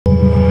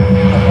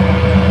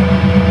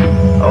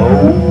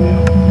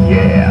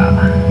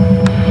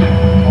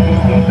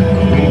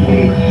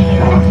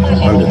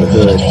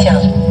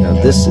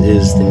This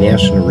is the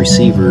national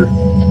receiver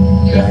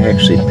that I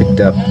actually picked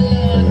up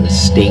from an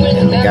estate,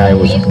 and the guy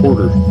was a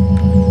porter,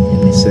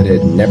 and they said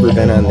it had never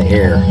been on the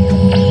air. You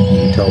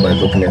can tell by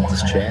looking at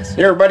this chassis.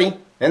 Hey everybody,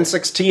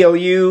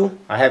 N6TLU.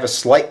 I have a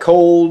slight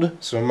cold,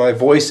 so my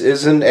voice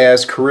isn't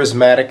as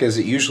charismatic as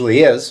it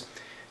usually is.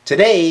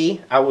 Today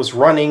I was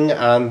running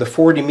on the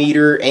 40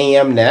 meter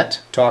AM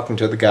net, talking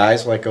to the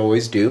guys like I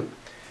always do,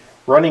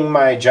 running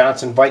my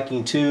Johnson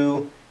Viking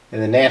 2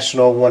 and the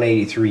National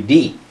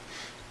 183D.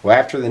 Well,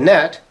 after the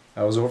net,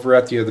 I was over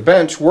at the other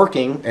bench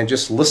working and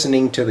just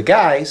listening to the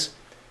guys.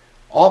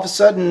 All of a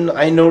sudden,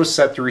 I noticed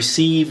that the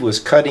receive was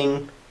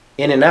cutting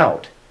in and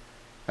out.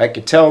 I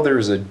could tell there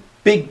was a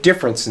big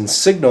difference in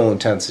signal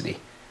intensity.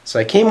 So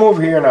I came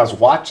over here and I was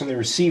watching the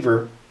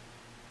receiver,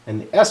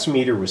 and the S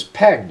meter was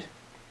pegged,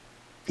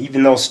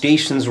 even though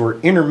stations were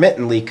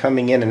intermittently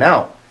coming in and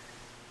out.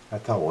 I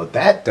thought, well,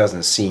 that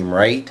doesn't seem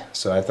right.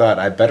 So I thought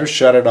I'd better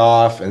shut it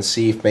off and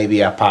see if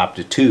maybe I popped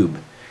a tube.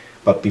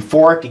 But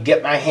before I could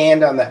get my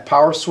hand on that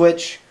power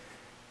switch,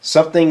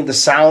 the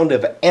sound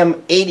of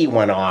M80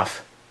 went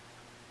off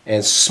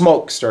and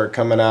smoke started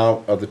coming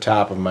out of the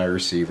top of my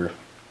receiver.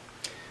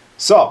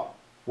 So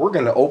we're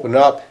going to open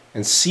up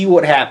and see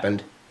what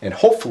happened, and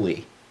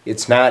hopefully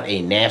it's not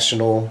a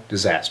national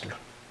disaster.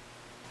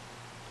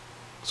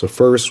 So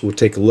first we'll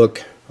take a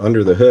look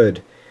under the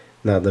hood.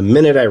 Now the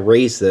minute I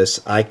raise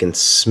this, I can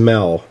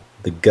smell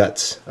the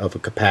guts of a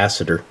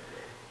capacitor.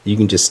 You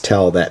can just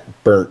tell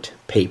that burnt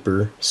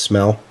paper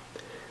smell.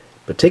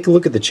 But take a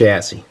look at the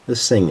chassis.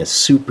 This thing is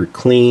super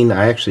clean.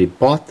 I actually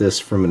bought this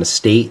from an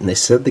estate, and they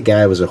said the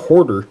guy was a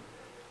hoarder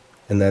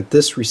and that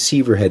this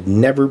receiver had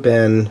never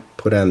been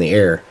put on the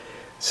air.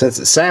 Since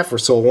it sat for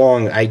so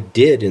long, I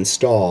did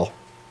install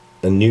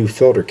a new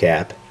filter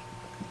cap.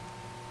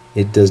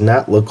 It does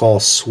not look all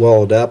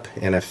swelled up,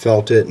 and I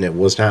felt it and it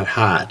was not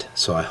hot,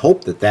 so I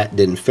hope that that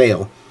didn't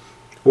fail.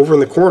 Over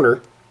in the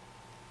corner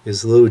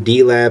is the little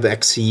D-Lab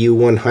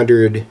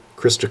XCU100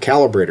 crystal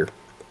calibrator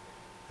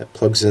that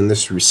plugs in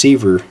this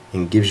receiver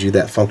and gives you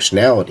that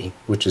functionality,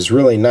 which is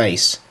really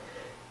nice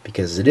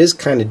because it is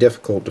kind of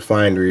difficult to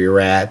find where you're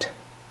at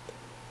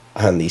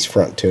on these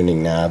front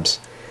tuning knobs.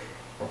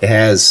 It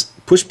has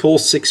push-pull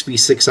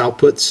 6v6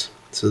 outputs,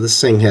 so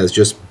this thing has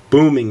just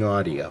booming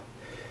audio.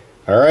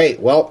 Alright,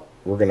 well,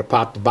 we're going to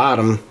pop the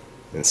bottom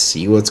and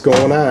see what's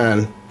going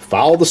on.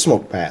 Follow the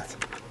smoke path.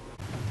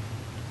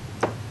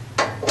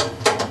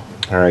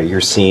 Alright,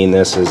 you're seeing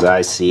this as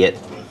I see it.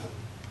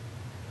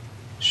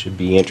 Should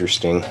be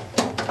interesting.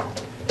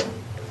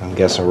 I'm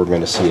guessing we're going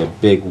to see a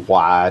big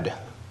wad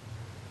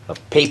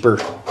of paper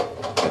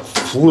that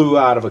flew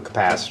out of a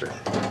capacitor.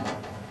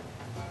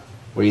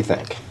 What do you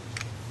think?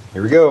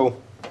 Here we go.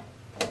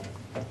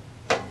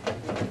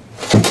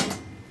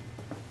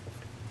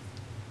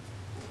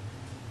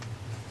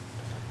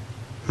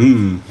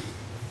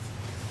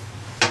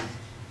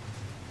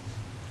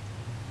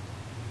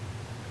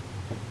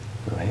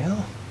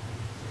 Well,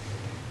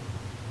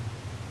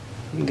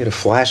 we can get a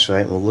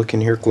flashlight and we'll look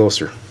in here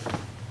closer.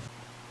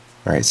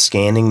 Alright,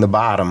 scanning the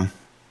bottom.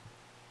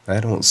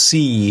 I don't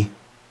see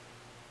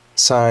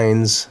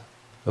signs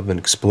of an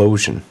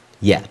explosion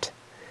yet.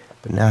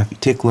 But now if you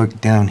take a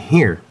look down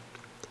here,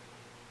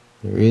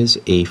 there is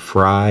a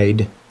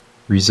fried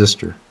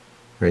resistor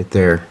right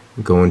there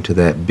going to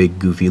that big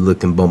goofy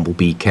looking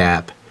bumblebee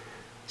cap.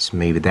 So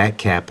maybe that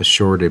cap is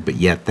shorted, but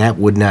yet that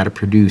would not have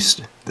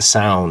produced the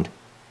sound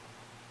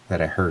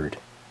that I heard.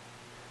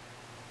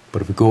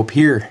 But if we go up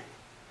here,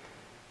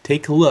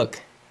 take a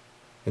look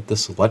at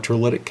this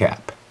electrolytic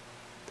cap.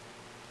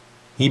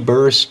 He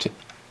burst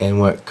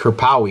and went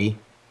kerpowie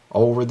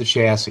all over the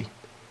chassis.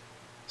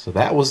 So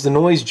that was the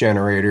noise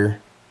generator,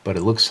 but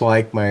it looks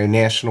like my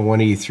National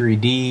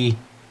 183D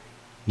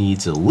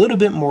needs a little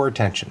bit more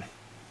attention.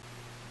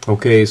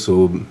 Okay,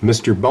 so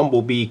Mr.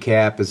 Bumblebee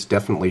cap is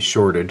definitely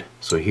shorted.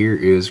 So here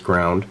is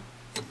ground,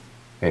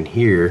 and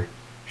here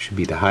should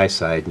be the high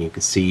side, and you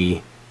can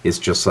see it's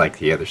just like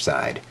the other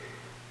side.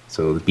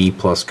 So the B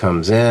plus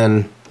comes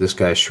in, this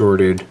guy's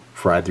shorted,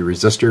 fried the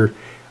resistor.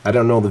 I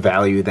don't know the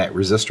value of that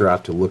resistor, I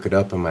have to look it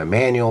up in my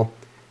manual,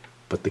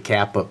 but the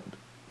cap up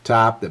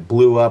top that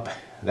blew up,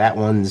 that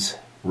one's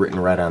written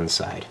right on the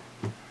side.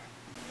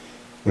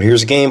 Well,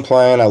 here's a game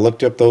plan. I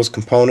looked up those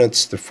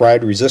components. The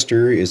fried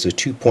resistor is a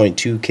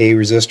 2.2K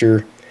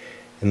resistor,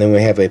 and then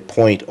we have a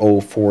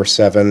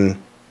 0.047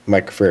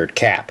 microfarad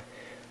cap.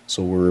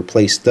 So we'll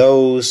replace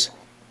those,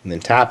 and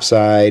then top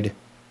side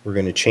we're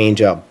going to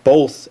change out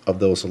both of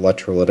those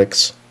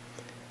electrolytics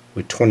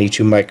with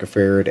 22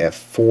 microfarad at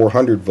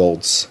 400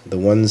 volts. The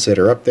ones that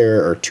are up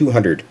there are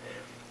 200.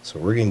 So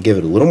we're going to give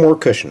it a little more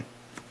cushion.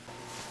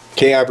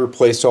 Okay, I've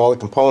replaced all the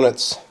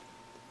components.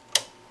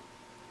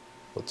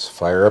 Let's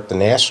fire up the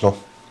National.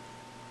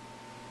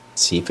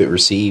 See if it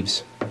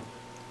receives.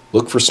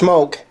 Look for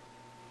smoke.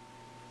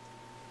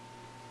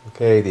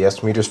 Okay, the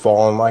S meter's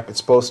falling like it's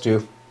supposed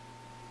to.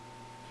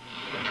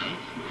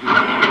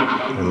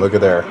 And look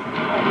at there.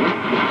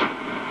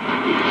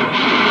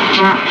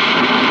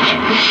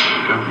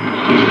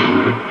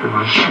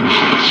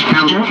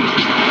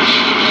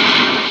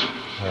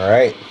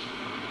 Alright.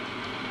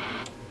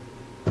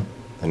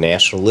 The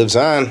National lives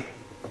on.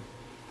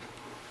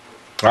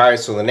 Alright,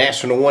 so the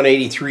National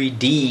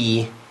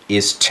 183D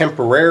is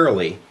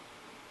temporarily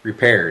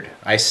repaired.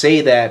 I say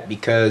that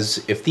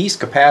because if these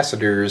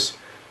capacitors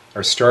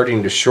are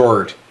starting to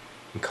short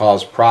and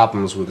cause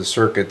problems with the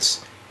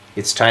circuits,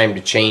 it's time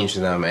to change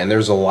them, and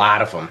there's a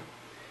lot of them.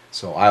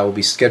 So I will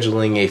be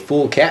scheduling a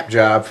full cap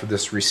job for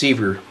this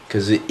receiver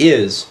because it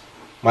is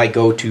my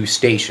go-to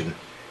station.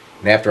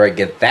 And after I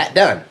get that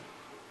done,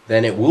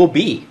 then it will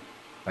be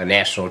a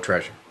national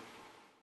treasure.